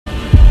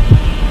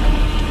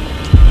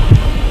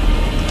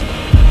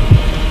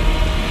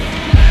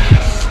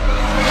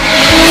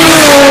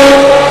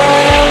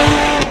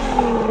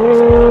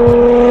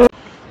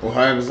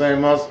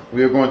gozaimasu.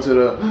 We are going to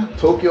the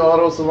Tokyo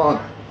Auto Salon.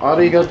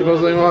 Arigatou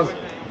gozaimasu.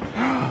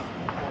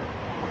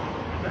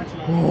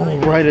 Oh,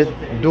 right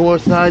at door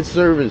side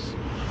service.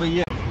 But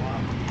yeah.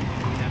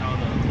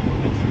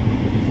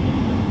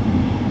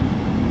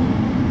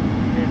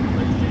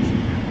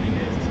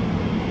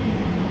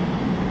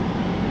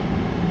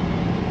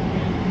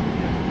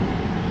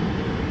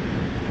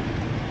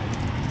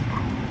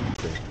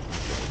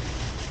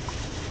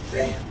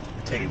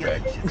 Take it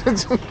back.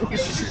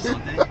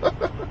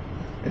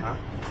 Huh?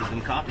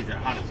 Them coffees are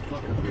hot as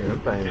fuck. Yeah, that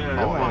thing.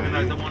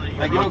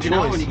 Like you don't get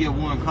out when you get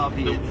warm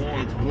coffee.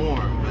 It's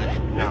warm, but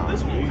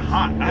This one was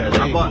hot.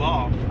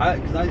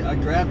 I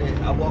grabbed it.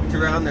 I walked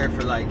around there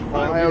for like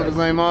 5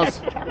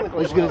 minutes.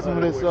 Let's get some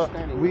of this up.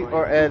 We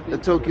are at the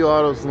Tokyo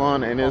Auto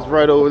Salon, and it's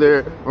right over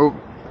there. We're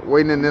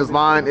waiting in this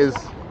line is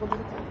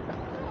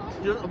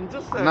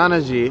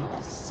Nanaji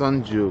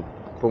Sunju.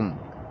 Boom.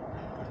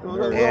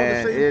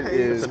 And it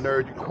is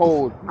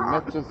cold.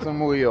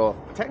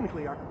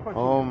 Technically, I could punch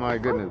you. Oh my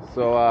goodness.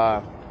 So,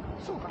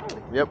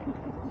 yep.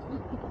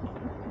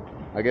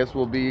 I guess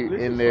we'll be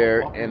in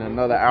there in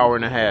another hour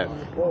and a half.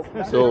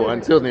 So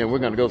until then, we're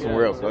gonna go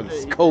somewhere else.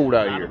 It's cold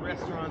out here.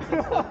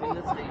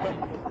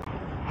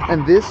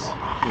 And this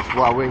is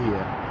why we're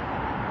here.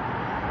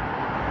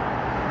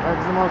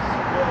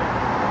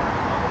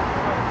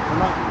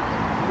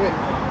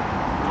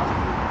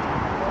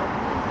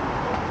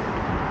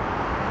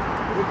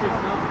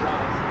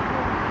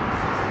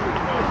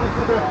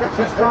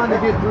 She's trying to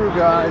get through,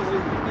 guys.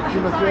 She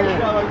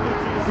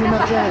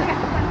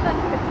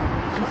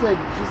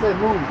said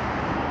move.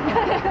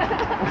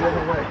 The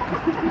other way.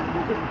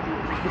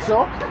 You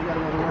sure? You gotta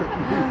go away.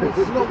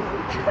 Slow.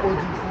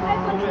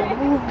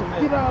 Move.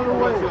 Get out of the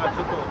way.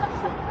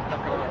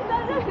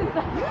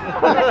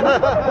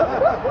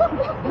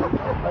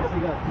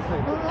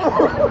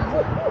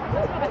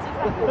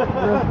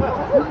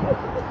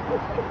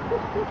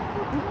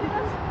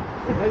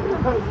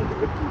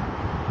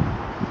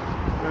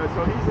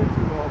 So he's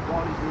into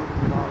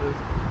bodybuilding and all this,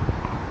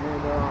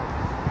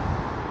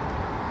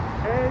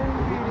 and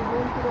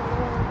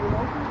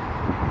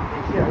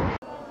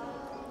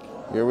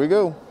Here we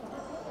go.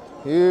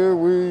 Here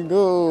we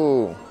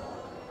go.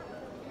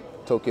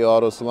 Tokyo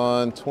Auto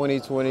Salon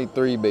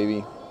 2023,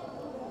 baby.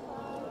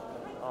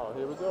 Oh,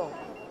 here we go.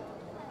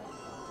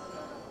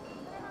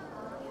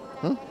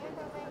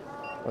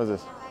 What's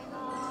this?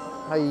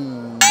 Hi.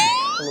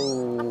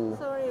 Hello.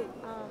 Sorry,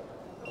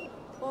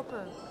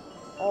 open.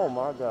 Oh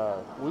my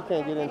God, we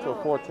can't get into a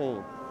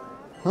 14.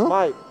 Huh?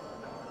 Mike.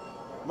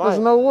 There's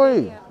no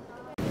way.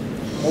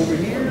 Over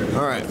here?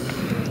 All right.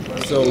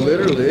 So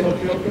literally,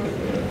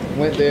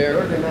 went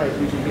there,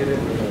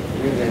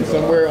 and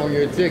somewhere on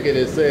your ticket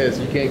it says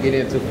you can't get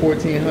into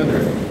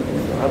 1400.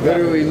 I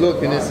literally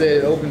looked and it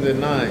said it opens at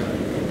 9.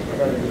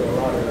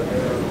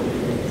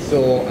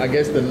 So I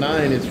guess the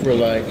 9 is for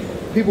like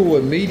people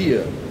with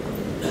media.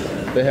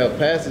 They have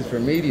passes for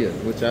media,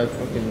 which I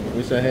fucking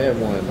wish I had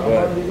one,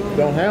 but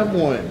don't have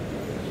one.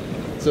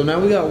 So now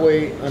we gotta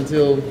wait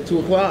until 2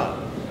 o'clock.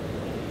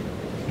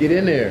 Get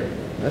in there.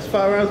 That's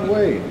 5 hours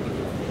away.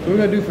 What are we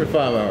gonna do for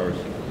 5 hours?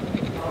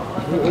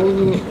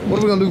 What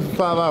are we gonna do for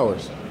 5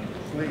 hours?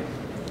 Sleep.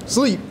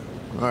 Sleep.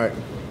 All right.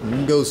 You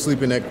can go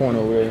sleep in that corner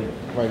over there,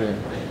 right there.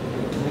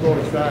 We'll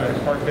go inside,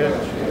 park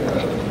bench.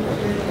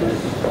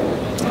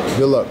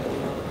 Good luck.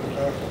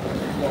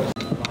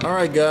 All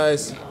right,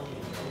 guys.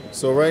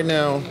 So right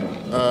now,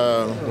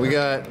 we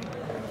got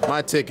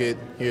my ticket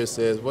here.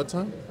 Says what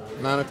time?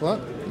 9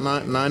 o'clock?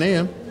 9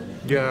 a.m.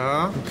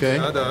 Yeah. Okay.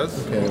 That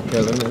does.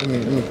 Okay.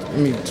 Let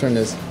me turn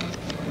this.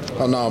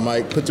 Oh no,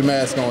 Mike, put your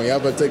mask on. Y'all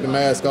better take the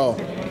mask off.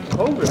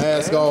 COVID.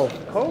 Mask off.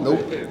 COVID.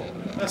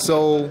 Nope.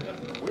 So,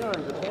 We're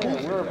in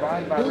Japan. We're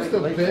abiding by who's the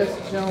regulations.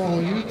 best channel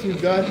on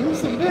YouTube, guys?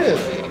 Who's the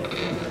best?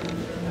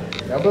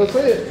 Y'all better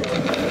say it.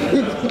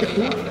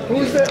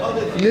 Who's that?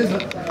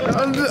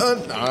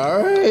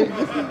 All right.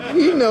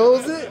 He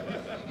knows it.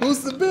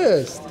 Who's the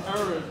best?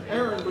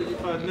 Aaron,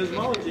 but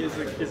Nismology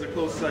is a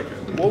close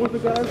second. What was the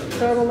guy's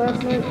channel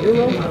last night?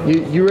 Euro?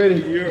 You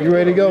ready? You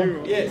ready to go?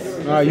 Yes.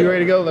 All right, you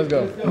ready to go? Let's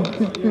go.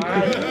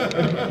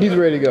 He's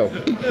ready to go.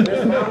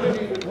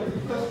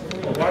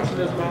 Watching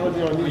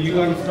Nismology on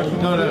YouTube.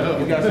 No.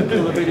 You got some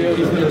killer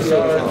videos.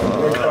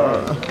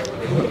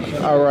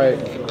 All right.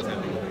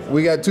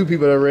 We got 2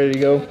 people that are ready to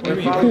go.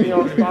 Follow me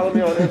on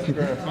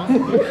Instagram.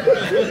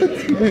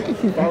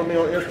 Follow me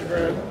on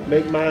Instagram.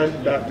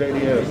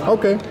 MakeMine.jds.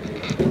 Okay.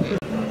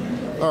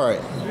 All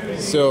right.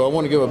 So I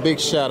want to give a big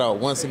shout out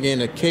once again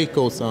to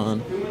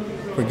Keiko-san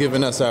for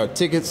giving us our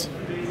tickets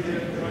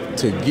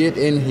to get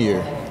in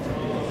here.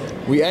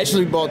 We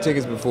actually bought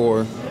tickets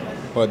before,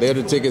 but they're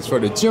the tickets for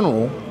the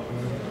general,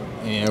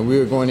 and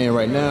we're going in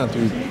right now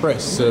through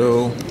press.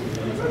 So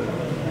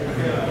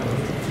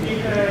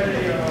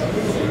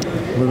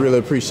we really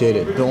appreciate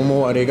it.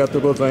 Domo arigatou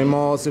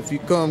gozaimasu. If you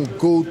come,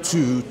 go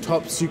to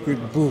Top Secret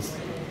booth,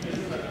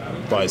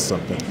 buy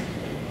something.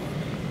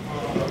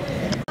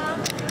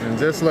 And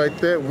just like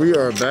that, we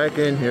are back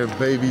in here,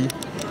 baby.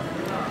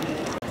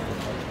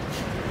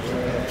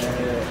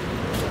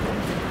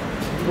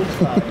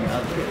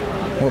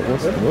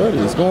 What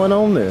is going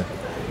on there?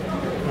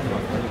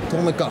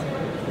 Tomika.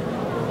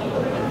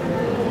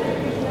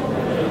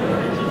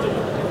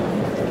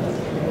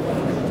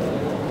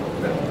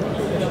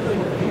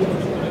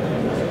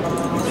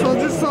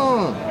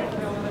 Sanji-san.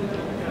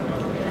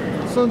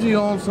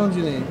 Sanji-on,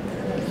 Sanji-ni.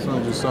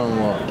 Sanji-san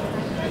wa.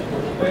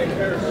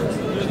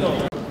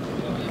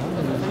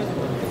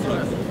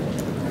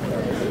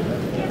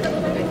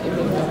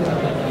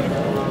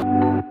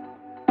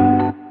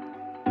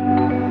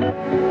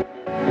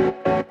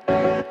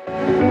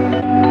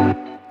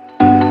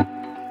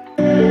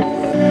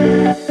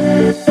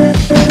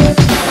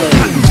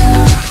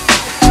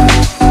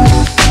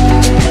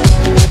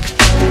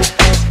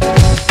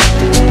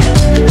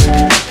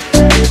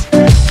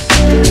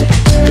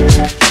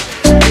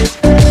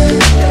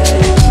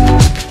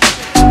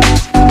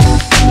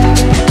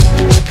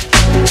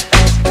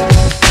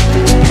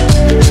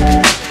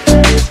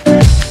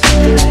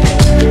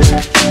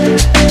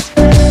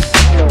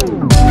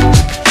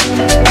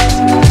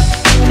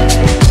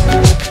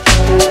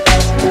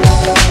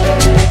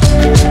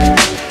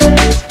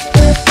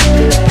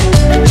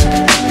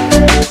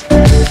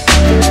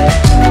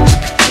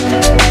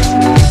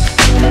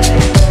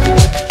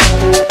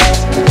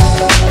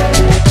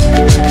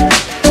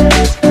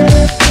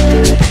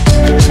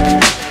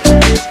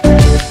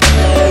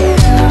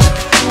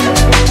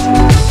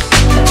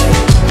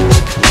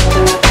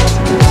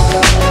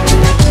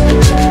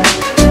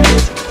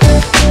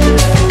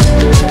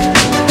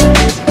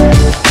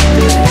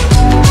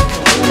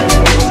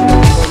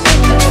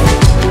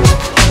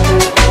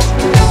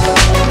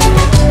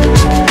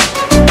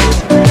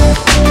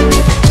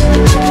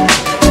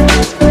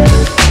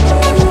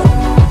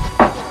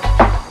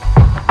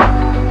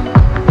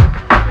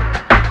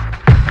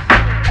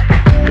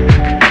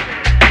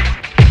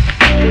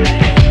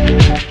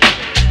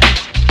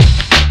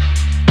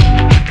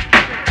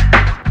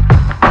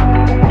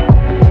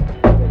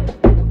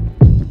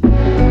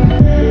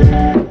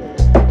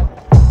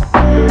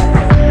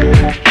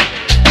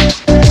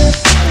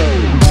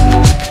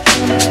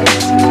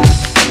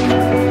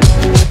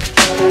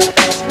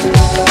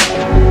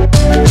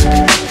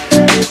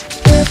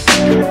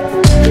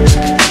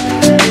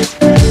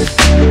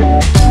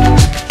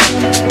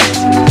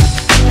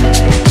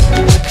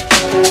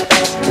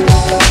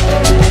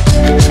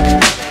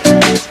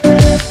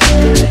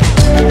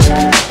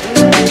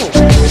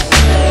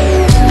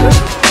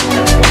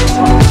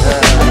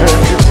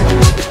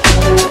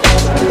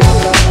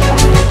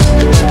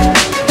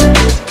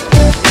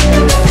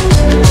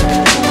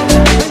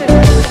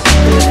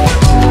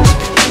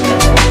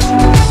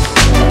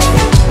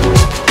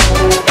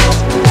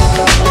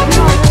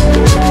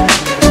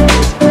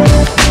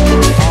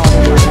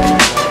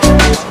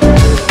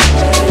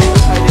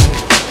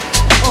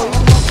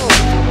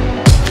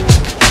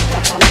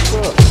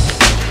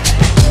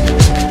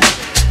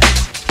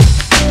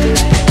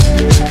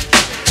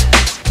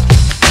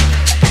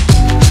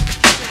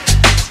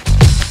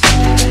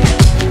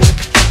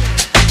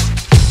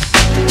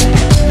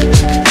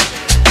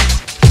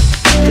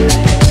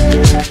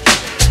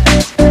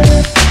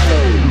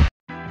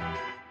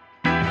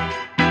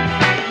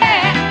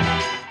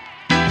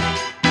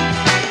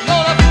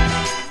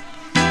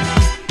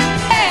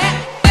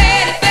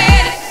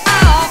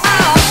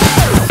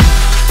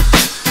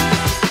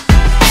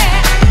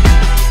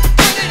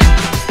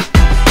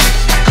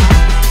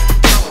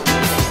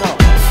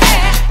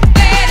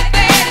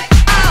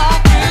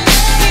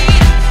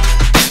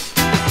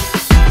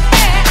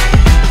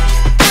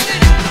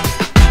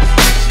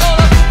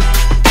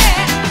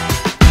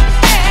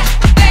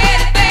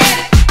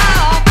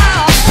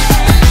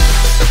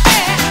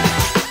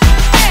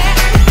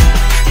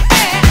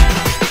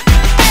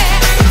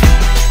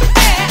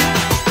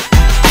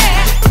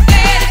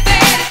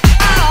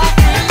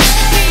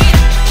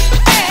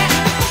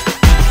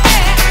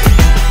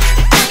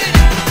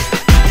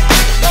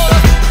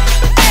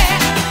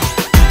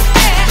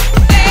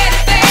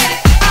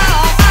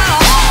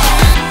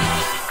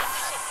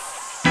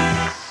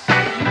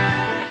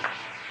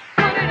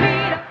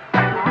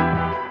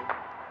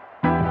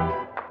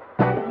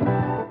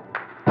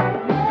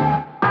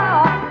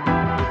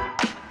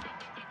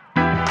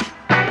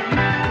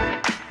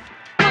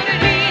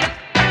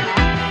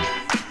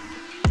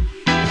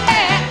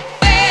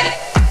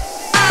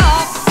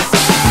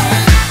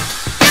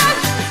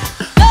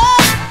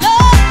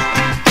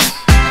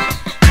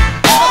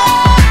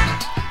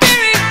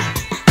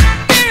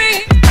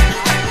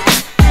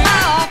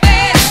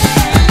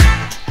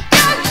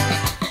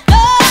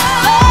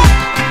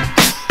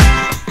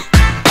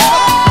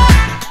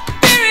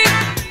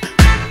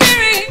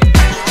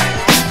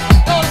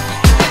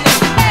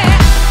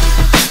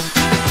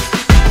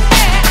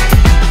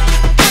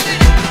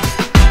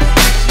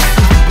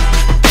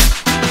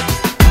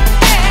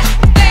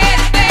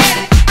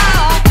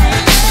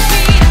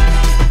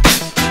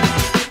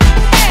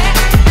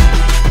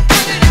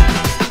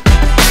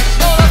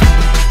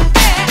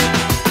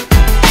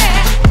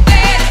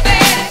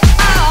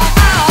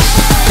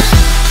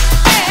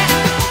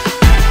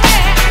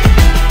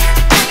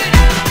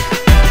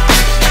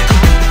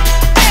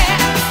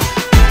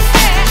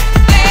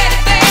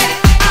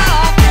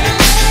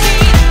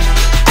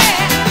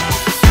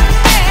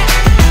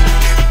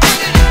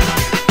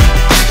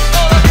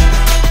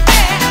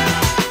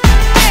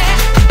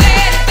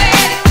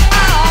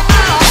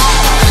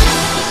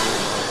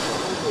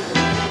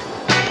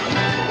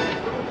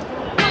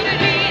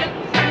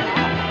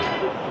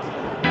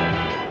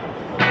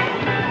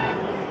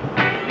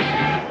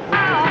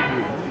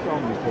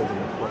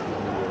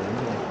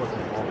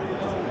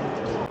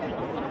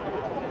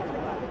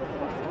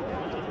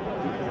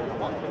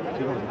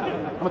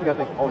 How much do you guys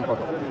think all these cars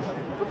cost?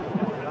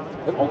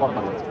 It's all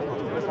cars.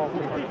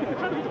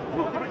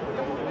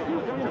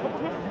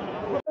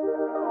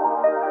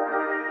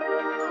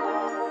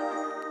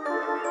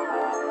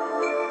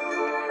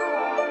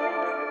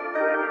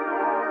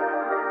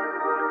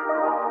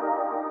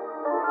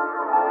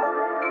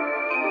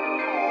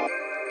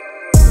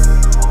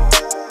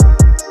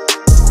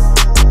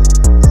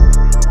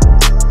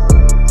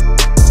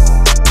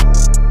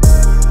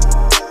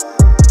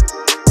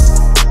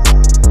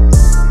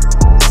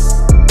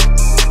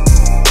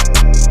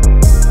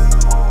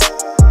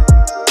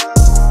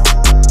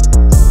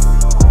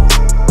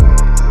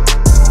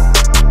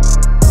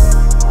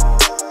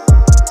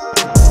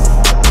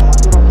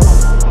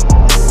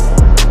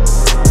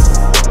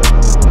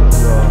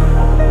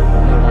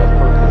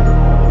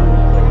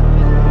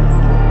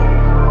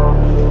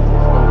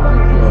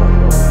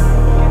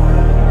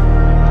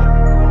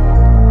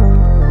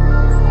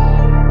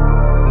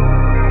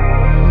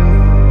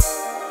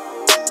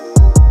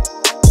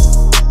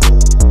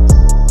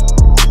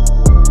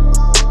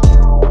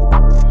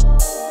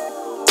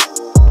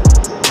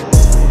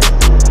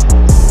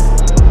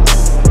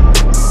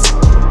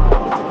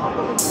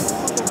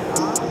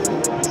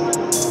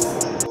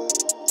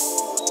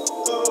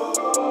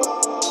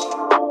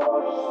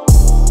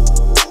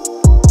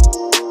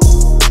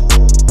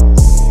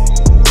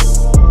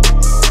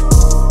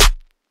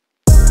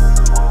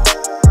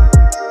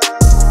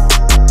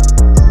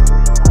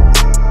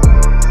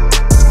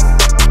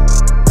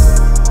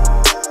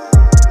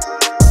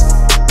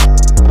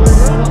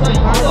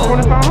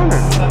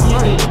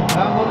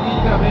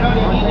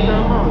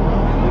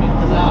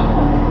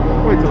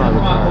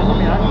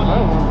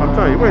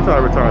 Wait till I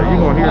retire. You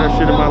gonna hear that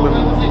shit in my living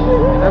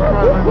room. That's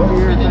probably gonna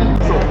hear everything.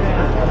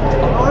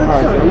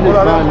 Alright, so you just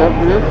signed up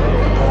for this.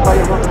 I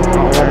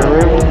got the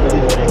red one.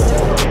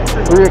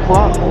 3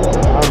 o'clock.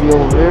 I'll be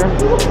over there.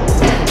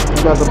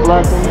 You got the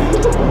black one.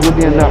 You'll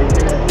be in that one.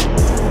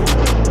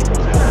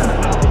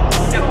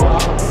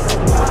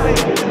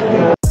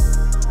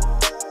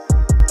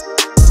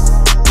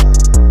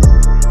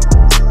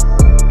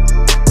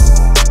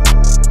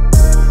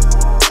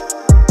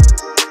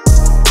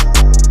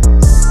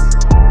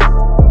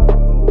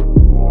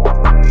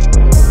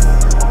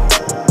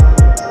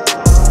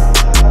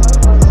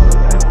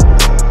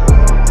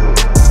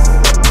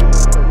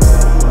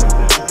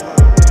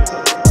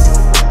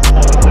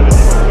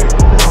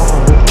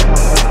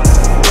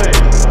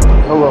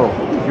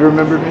 You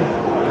remember me? I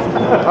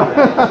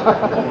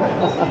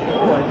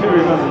do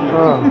remember you.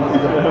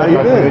 How you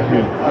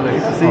been? I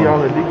used to see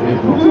y'all at DK.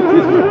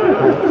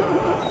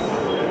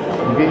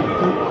 You get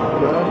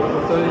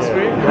So the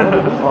screen?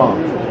 Oh,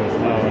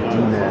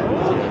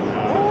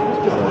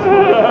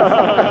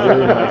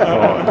 really nice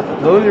car.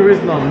 The only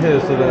reason I'm here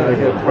is so that I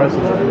get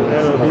presents.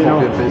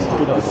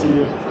 Good to see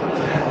you.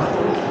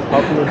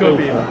 Could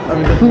be. I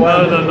mean,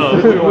 No.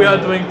 We are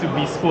doing to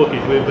bespoke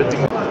it. We're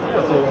betting.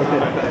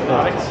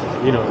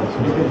 You know,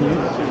 you good news.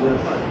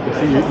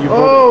 You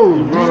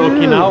brought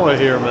Okinawa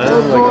here, man.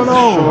 What's going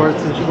on?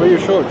 Shorts and where are your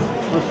shorts?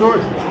 The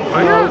shorts.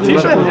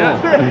 T-shirt,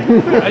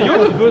 yeah.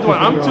 You're the good one.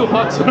 I'm too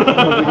hot. How's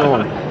it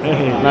going?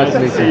 Nice to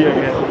meet See you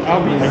again.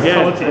 I'll be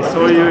salty. I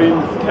saw you in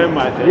Tema,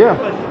 I think. Yeah,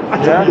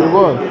 it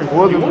was. It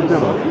wasn't for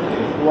them.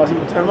 Was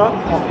it Tema?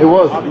 It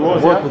was for them.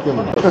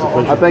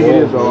 I think it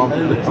is though. I'm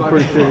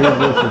pretty sure it is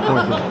for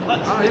them.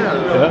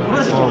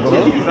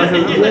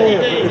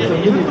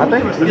 I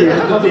think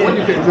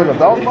is it a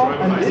dog ball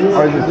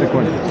or is it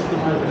sequential?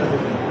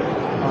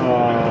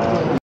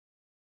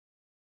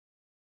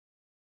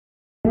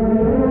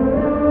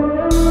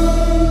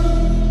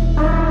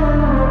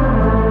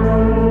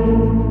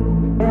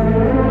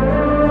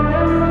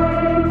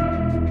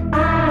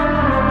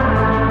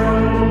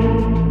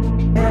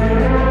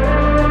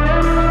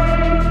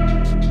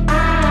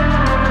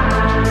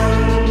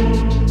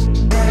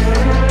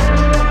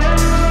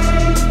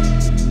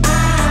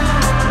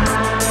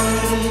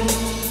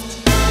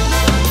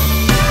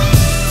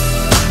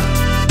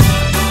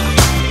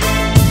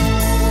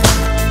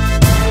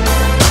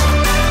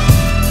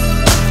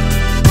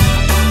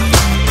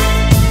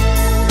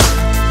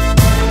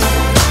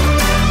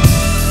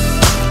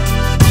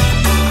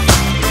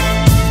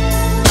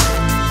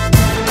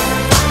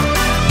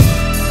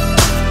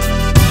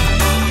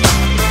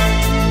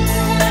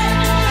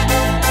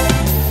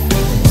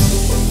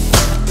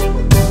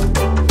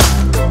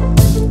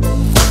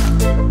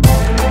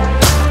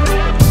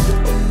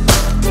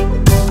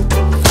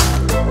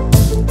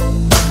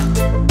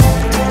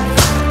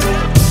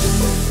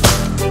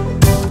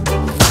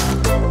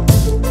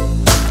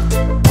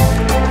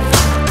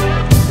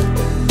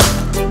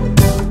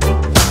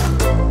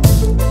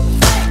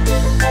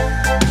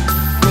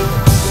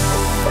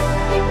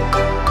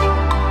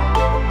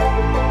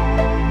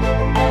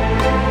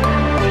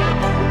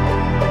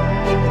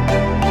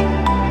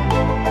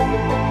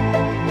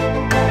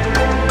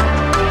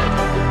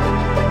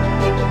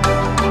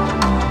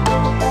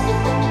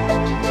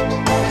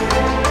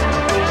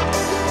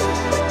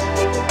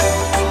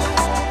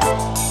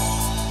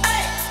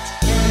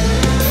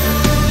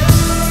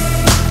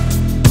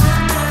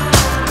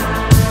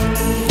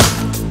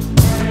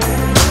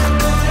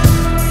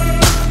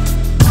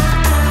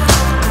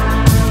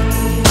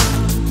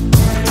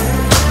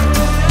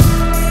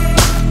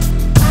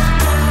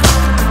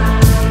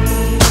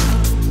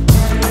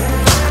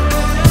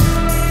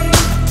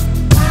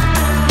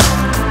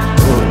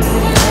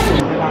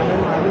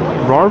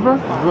 Barber?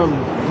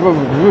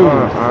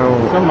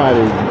 Somebody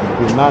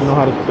did not know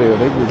how to spell.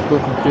 They just put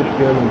some shit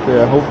together and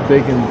said, I hope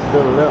they can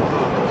spell it out.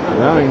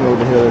 And I don't even know what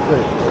the hell they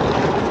say.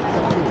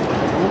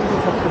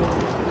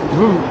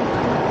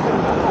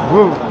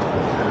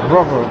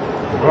 Barber.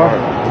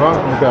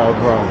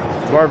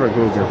 Barber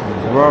Google.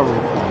 Barber.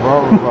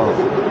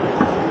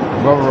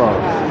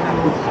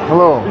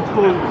 Hello. It's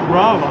called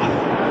Brava.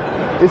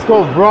 It's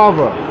called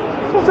Brava.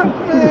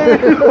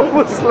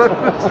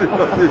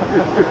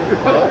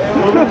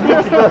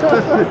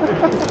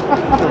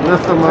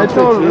 I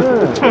told you.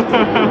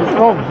 It's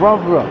called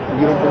Brava.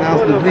 You don't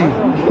pronounce the V.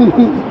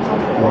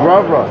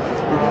 Brava.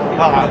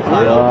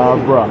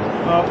 Brava.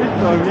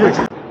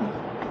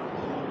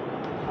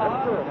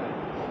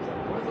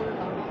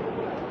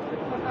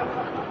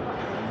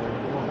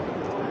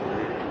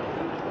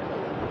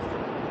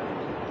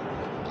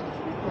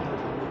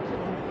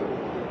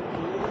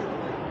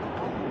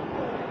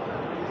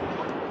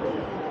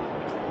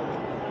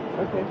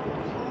 Okay.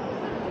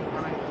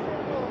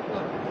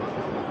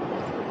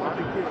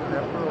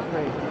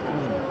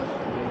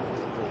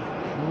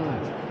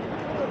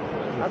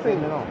 I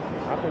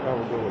think I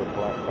would go with a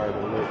black card a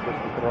little just to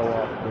throw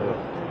off the.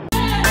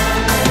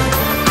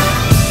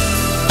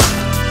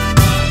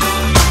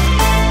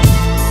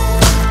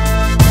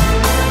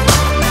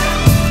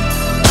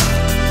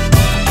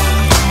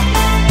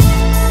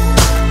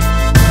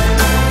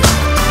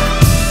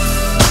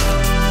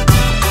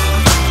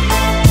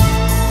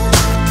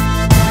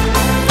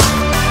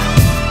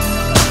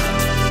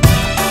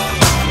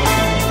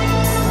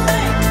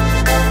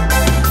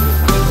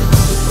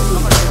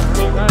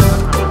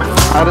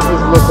 How does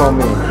this look on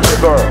me?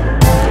 Sir.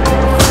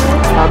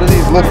 How do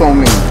these look on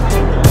me?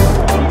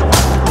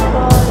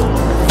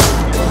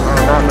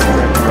 I'm not looking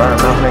at you. I'm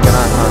not making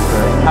eye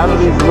contact. How do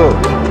these look?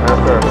 Yes,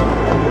 sir.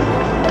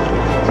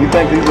 You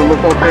think these will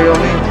look okay on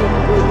me?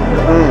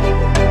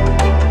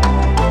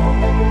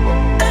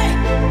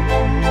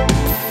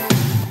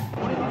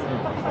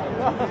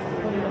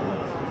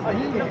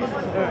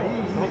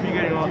 Hope you're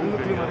getting all this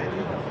video.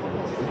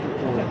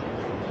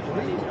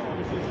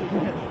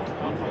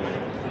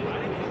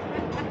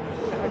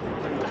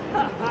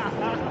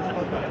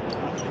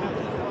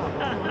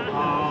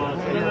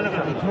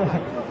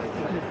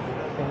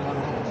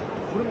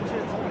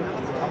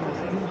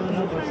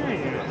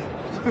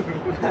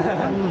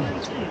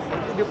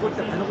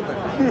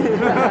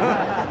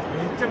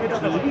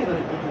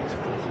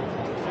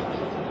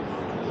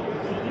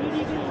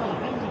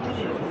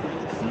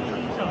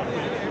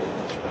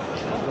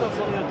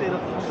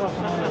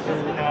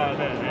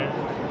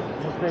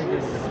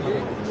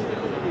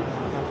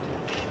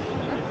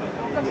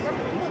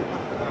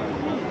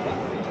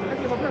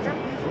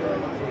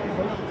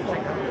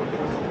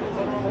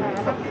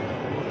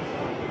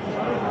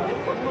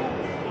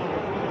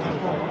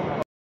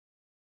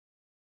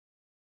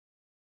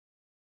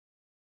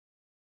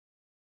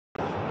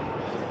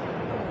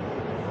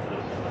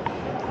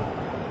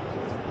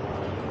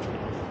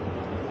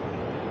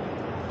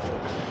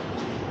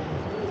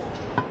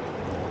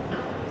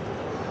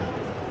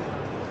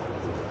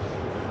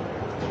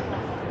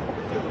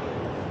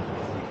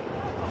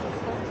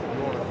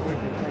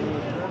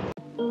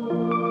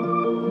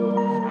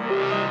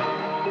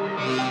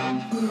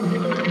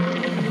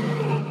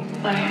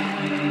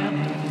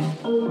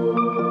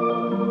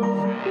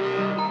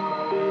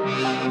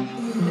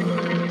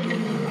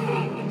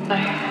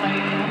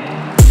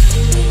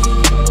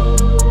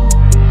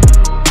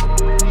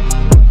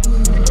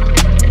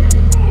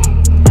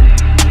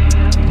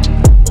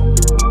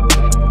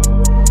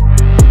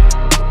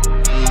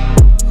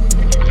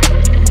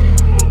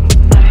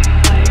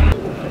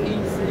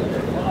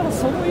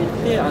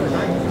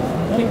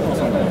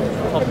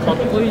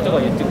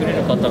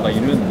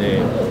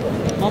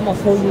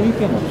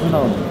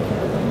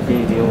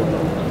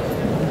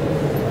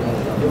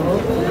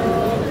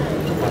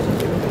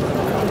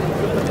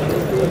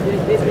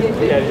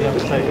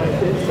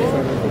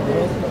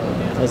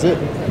 That's it.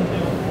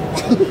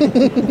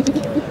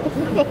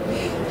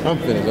 I'm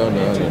finna go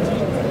now.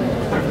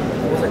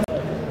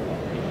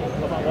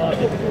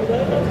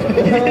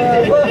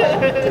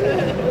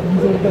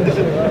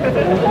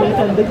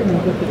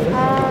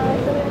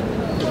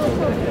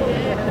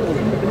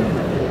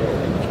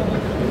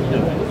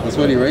 That's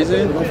what he raised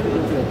in?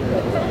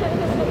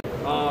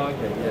 Oh,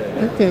 okay,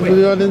 yeah. Okay, so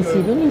y'all didn't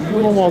see. Let me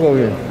walk over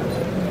here.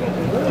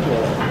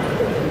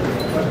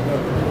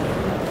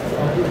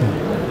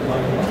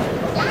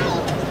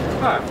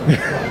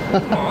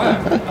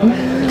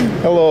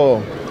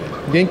 Hello.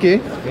 Genki?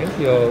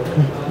 Genki yo.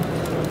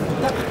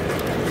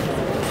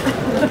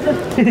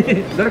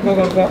 誰かわ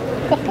かるか?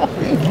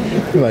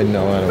 No, I don't.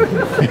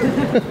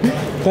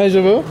 大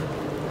丈夫?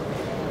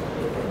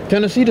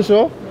楽しいでし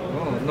ょ?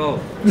 No.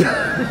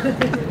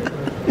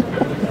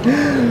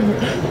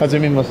 はじ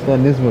めまして、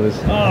ネズモで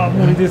す。ああ、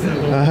森です。は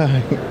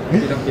い。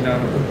沖縄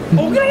の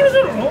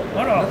人なの？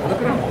あら。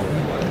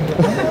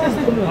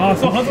ああ、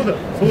そう、そうだ。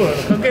そうだ、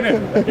関係ない。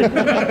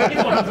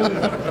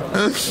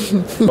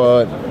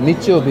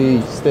日曜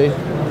日 stay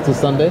till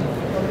Sunday?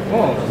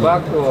 もうバ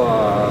ック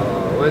は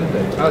ウェンデ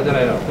ー。あ、じゃ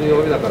ないな。水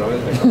曜日だからウェ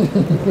ンデ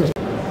ー。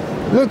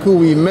Look who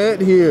we met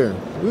here.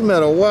 We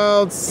met a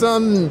wild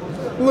son.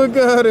 Look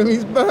at him.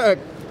 He's back.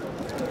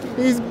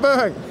 He's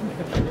back.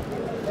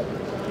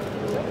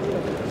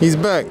 He's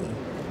back.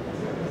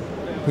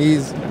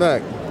 He's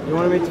back. You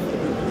want me to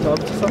talk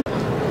to someone?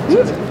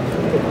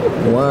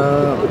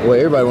 Wow. Well,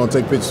 everybody want to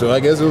take pictures, so I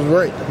guess it was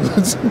right.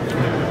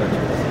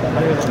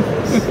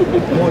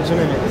 What's your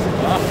name?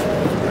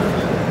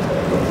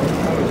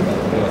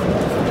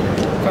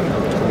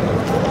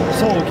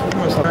 そう聞き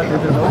ました。沖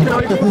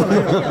縄行くことない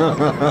よ。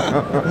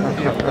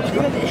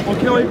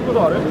沖縄行くこと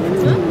ある？レ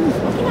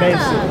ー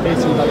スだ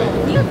ね。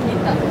2月に行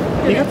った。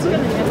2月？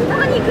た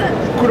まに行く。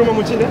車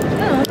持ちで？うん、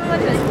車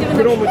で自分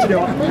で。車持ちで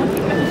は？い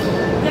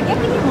や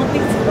逆に持って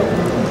きて。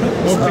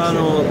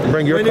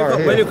Bring your car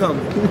here. When you come?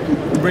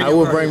 I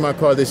will bring my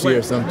car this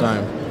year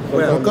sometime.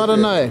 わから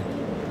ない。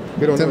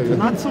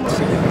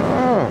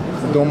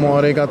どうも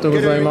ありがとうご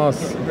ざいま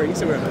す。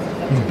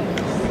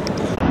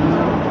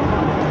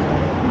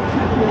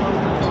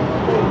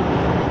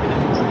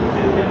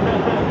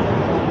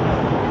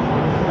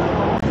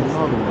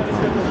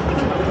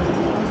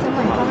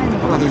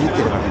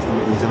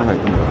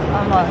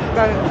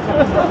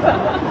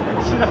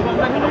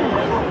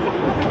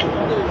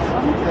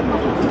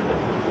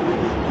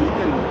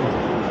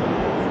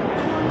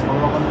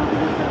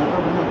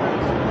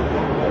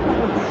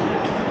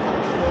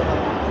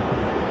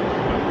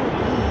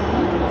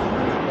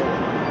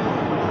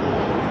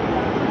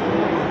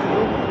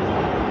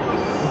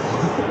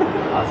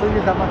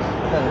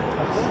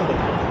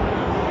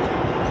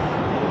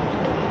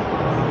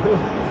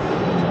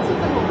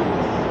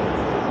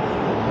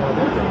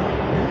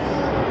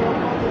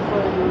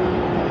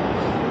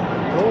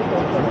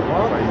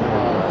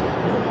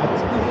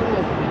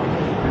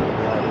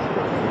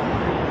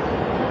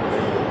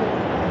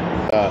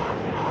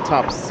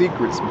Top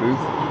Secrets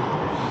booth,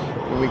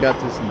 and we got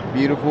this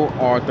beautiful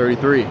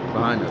R33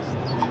 behind us.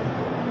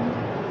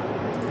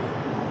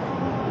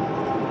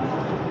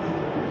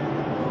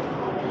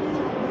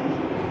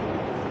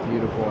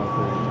 Beautiful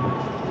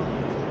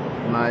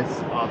R33. Nice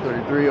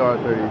R33,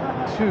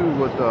 R32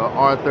 with the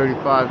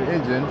R35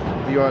 engine,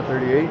 the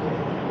R38.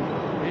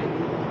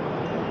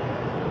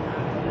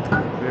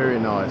 Very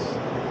nice.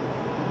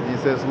 He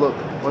says, look,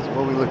 what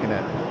are we looking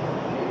at?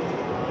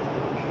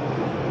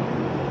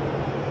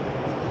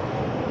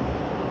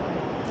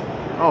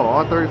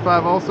 Oh,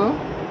 R35 also?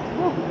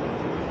 Woo.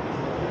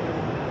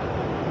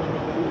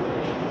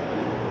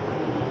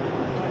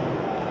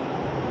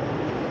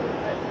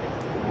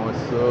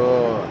 What's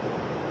up?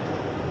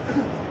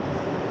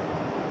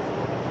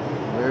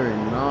 Very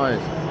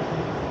nice.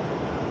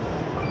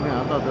 Man, I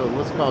thought that was,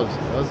 what's called,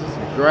 that's just a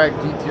drag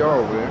GTR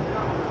over there.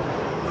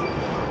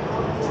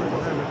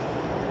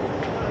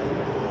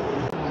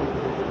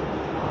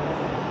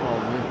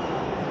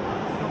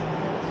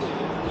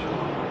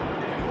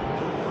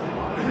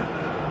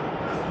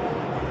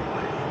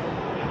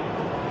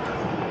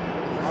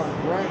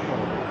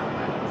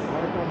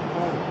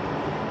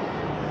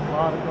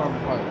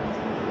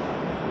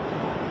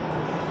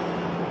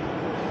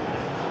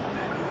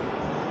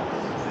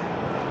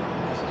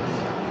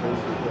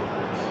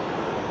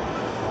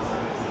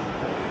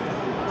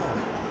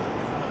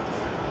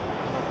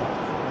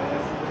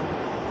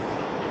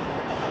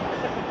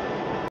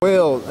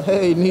 Well,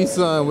 hey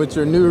Nissan, with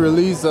your new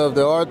release of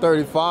the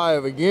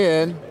R35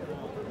 again,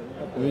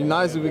 it'd be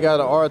nice if we got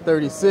an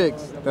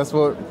R36. That's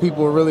what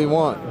people really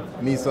want,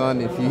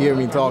 Nissan, if you hear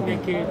me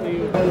talking.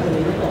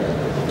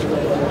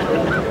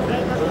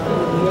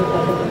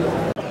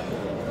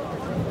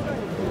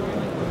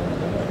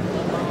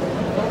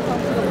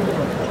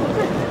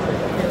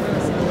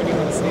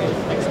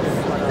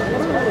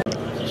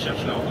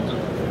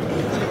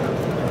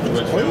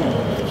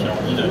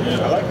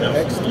 I like the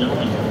X.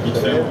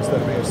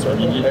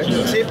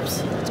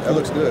 Tips. That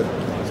looks good.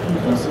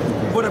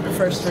 Would I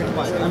prefer straight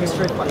white? I mean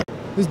straight white.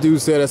 This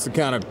dude said that's the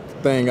kind of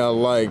thing I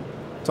like,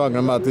 talking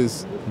about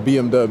this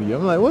BMW.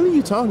 I'm like, what are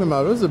you talking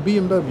about? There's a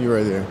BMW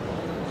right there.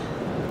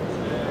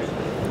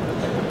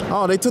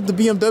 Oh, they took the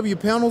BMW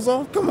panels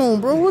off? Come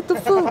on, bro, what the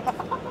fuck?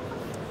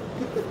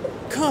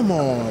 Come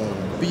on,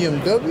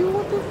 BMW,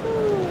 what the fuck?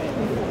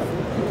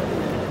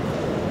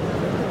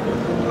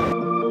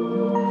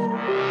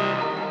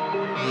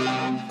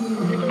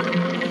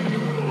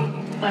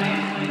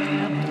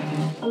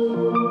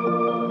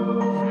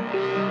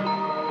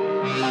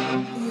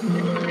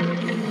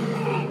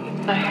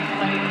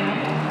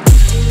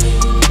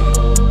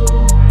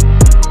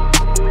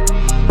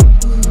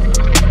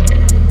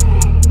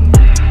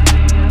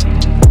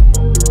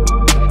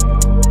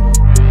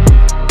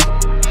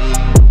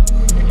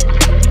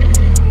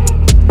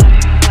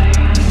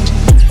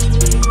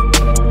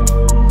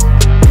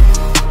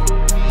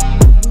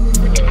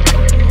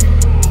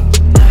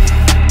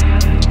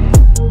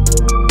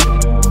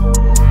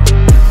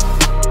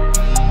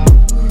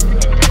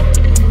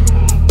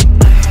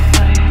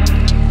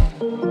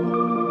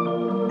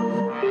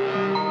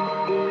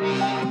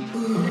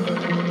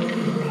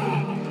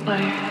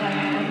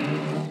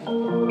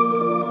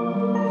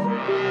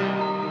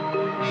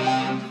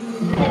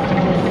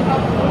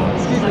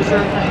 sure.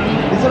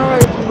 Is it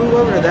alright if you move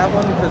over to that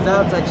one because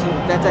that's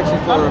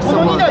actually for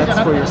someone that's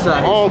for your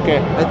size. Oh, okay.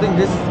 I think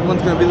this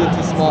one's gonna be a little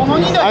too small for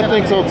you. I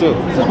think so too.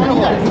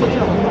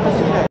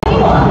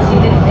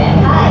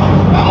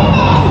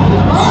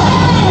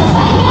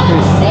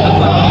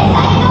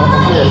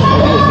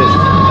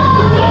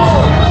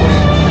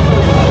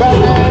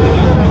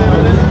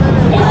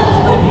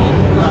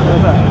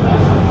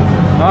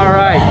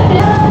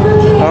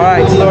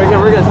 Alright, so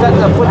we're gonna set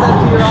that, put that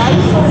to your eyes.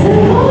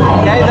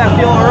 Okay, does that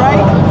feel alright?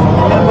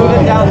 We're gonna move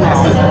it down now.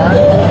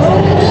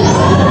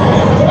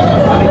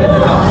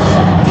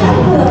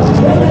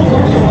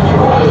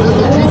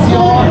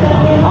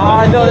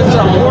 No, this is a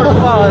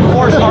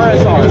Porsche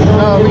RSR.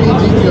 No, we need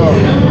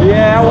GTR.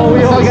 Yeah, well, we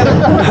only got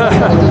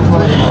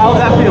How's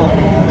that feel?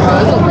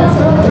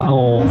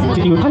 セッ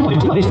ティングタイムまで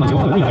今レースなんですよ。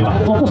何があれば、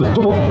そのコース上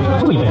等、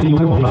外にセッティン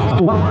グを変えることがあります。あ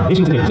とはレー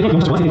シングで世界4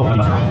種のワンセットがあり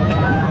ます。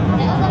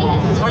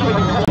Are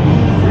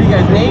you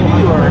guys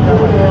Navy or?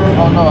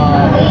 Oh no,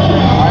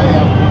 I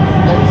am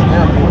next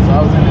Air Force.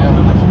 I was in the Air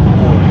Force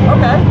before.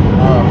 Okay.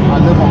 I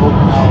live on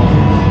Okinawa.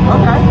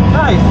 Okay,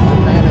 nice.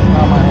 Japan is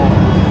not my home.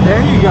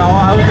 There you go.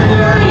 I was in the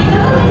Army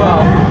as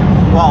well.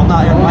 Well,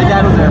 not Air. My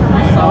dad was Air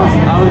Force. So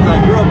I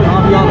grew up in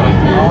Aviano.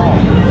 Oh,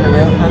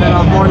 yeah. And then I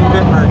was born in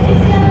Bitburg.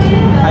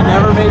 I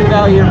never made it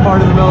out here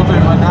part of the military,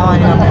 but now I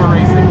am for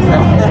racing. So.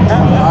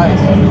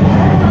 Nice.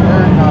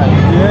 Very nice.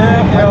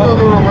 Yeah. I do a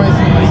little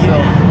racing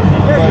myself.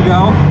 There you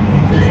go.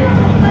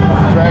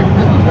 Drag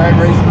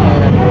racing,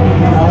 and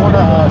I want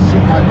to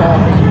shoot my car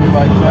to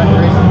like track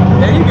racing.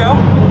 There you go.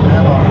 I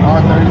have a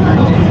R33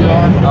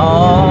 GTR.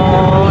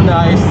 Oh,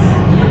 nice.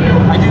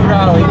 I do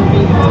rally.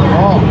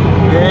 Oh.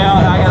 Yeah,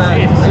 I gotta.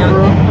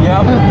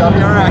 Yep,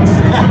 WRX.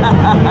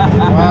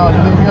 Wow,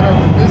 you didn't get a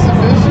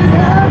Mitsubishi?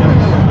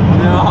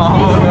 No,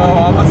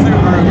 I'm a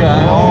Subaru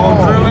guy. Oh,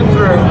 through and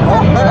through.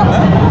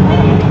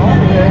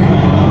 Okay.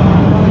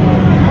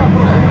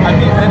 I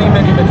beat many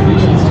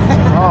Mitsubishis.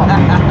 Oh.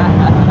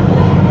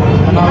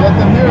 And I'll let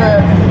them hear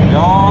that.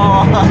 No,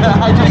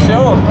 I just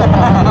show them.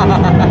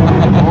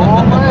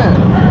 Oh man.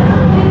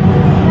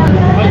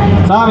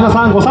 さあ皆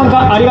さんご参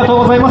加ありがとう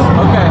ございます。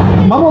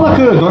 Okay. まもな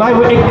くドライ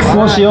ブ X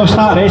を使用し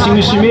たレーシン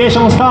グシミュレーシ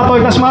ョンスタート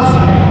いたします。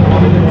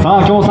さ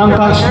あ今日参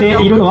加して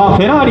いるのは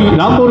フェラーリ、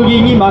ランボルギ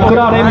ーニ、マク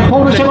ラーレン、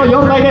ポルシェの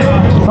4台です。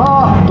さ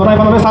あドライ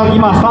バーの皆さん、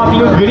今スター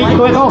ティンググリッ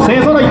ドへと勢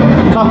ぞろい。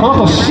さあこの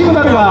後シグ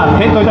ナルが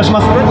点灯いたしま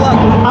す。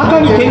赤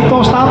に点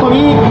灯した後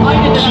に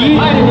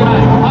黄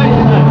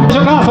でし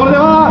ょうか。それで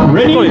は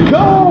レディーゴ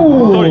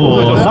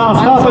ー。さあ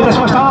スタートいたし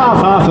ました。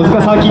さあ鈴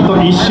鹿サーキット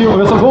1周お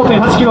よそ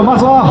 5.8 キロ、ま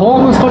ずはホ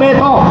ームストレー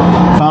ト。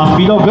さあス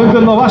ピードをぐんぐ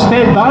ん伸ばし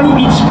て第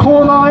1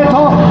コーナーへ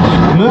と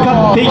向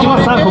かっていきま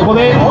す。さあここ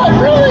で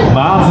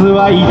まず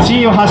は1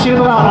位を走る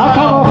のが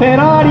赤のフェ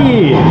ラー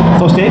リ、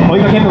そして追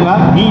いかけるの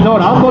が2位の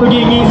ランボルギ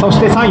ーニ、そし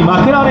て3位マ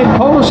クラーレン、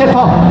ポルシェ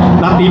と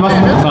なっています。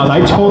さあ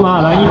第1コーナ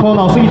ー、第2コー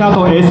ナーを過ぎた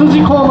後 S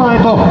字コーナー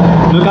へと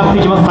向かって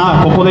いきます。さ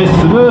あここで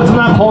スムーズ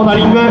なコーナ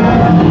リング。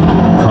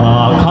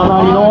さあか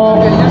なりの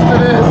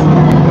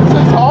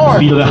ス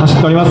ピードで走っ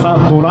ております。さあ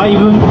ドライ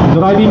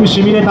ビング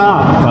シミュレーター、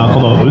さあ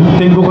この運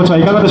転心地は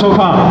いかがでしょう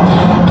か。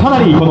かな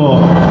りこの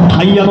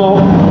タイヤ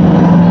の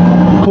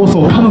コース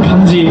を噛む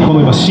感じ、この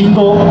今振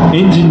動、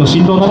エンジンの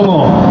振動など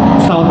も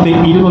伝わって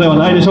いるのでは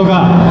ないでしょう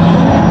か。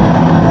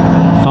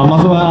さあま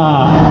ず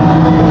は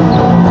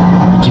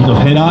1位の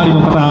フェラーリ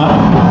の方、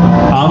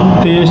安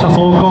定した走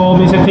行を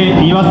見せて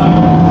います。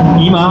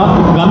今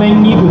画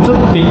面に映っ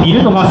てい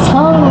るのが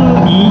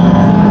3位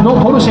の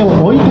ポルシェ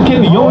を追いかけ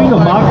る4位の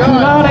マク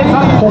ラーレン。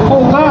さあこ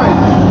こが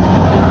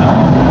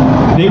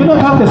レグナ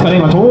ーカーブですかね。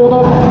今ちょう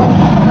ど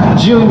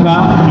順位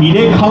が入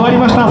れ替わり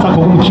ました。さあ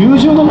ここの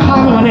90度カ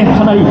ーブがね、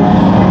かなり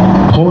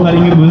コーナリ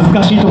ング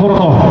難しいところ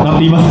となっ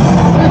ています。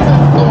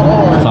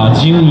さあ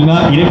順位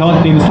が入れ替わ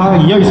っている3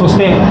位4位、そし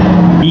て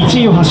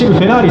1位を走るフ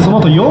ェラーリ、その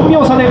後4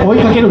秒差で追い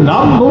かける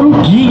ランボル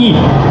ギーニ。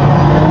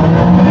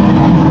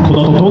こ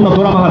の後どんな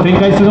ドラマが展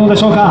開するので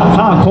しょうか。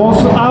さあコー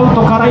スアウ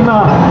トから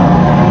今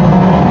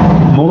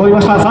戻り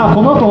ました。さあ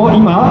この後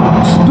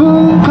今スプ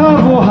ーンカ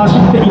ーブを走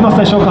っています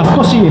でしょうか。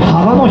少し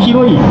幅の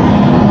広い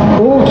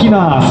大き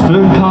なスプ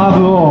ーンカー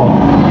ブを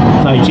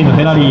さあ1位のフ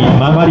ェラーリ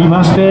曲がり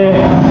まして、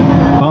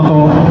この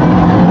後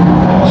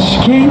試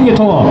験へ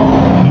と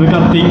向か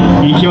って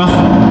いきます。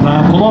さ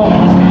あこの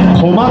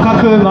細か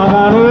く曲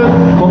がる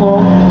こ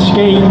の試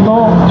験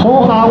の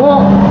コーナー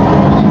を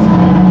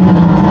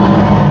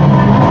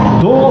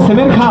どう攻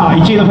めるか。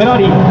1位のフェラー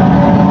リ、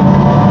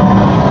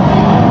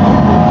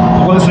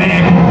ここです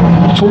ね。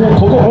こ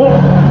こを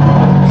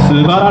素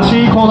晴ら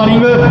しいコーナリ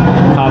ング。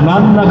さあ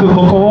難なく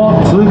ここ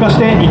を通過し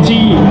て1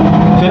位フ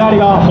ェラーリ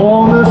が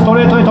ホームスト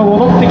レートへと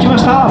戻ってきま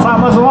した。さあ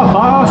まずはフ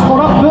ァースト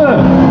ラップ、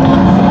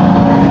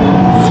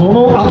そ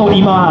の後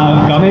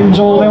今画面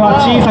上では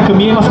小さく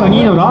見えますが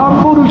2位のラ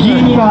ンボルギ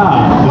ーニ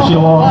が後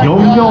ろを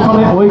4秒差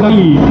で追いか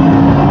き、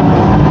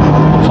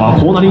さあ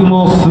コーナリング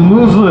もス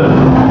ムーズ。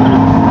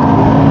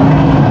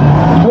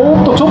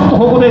ちょっと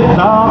ここで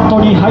ダート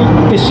に入っ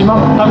てしまっ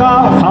た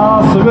が、さ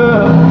あすぐ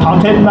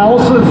立て直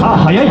す。さあ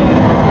速い。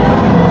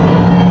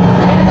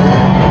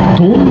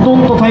どんど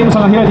んとタイム差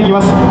が開いていき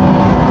ます。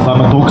さ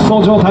あ独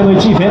走状態の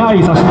1位フェラー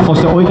リ、そし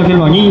て追いかける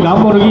のは2位ラ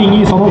ンボルギー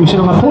ニ、その後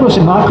ろがポルシ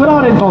ェマク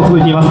ラーレンと続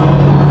いています。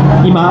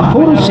今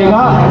ポルシェ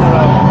が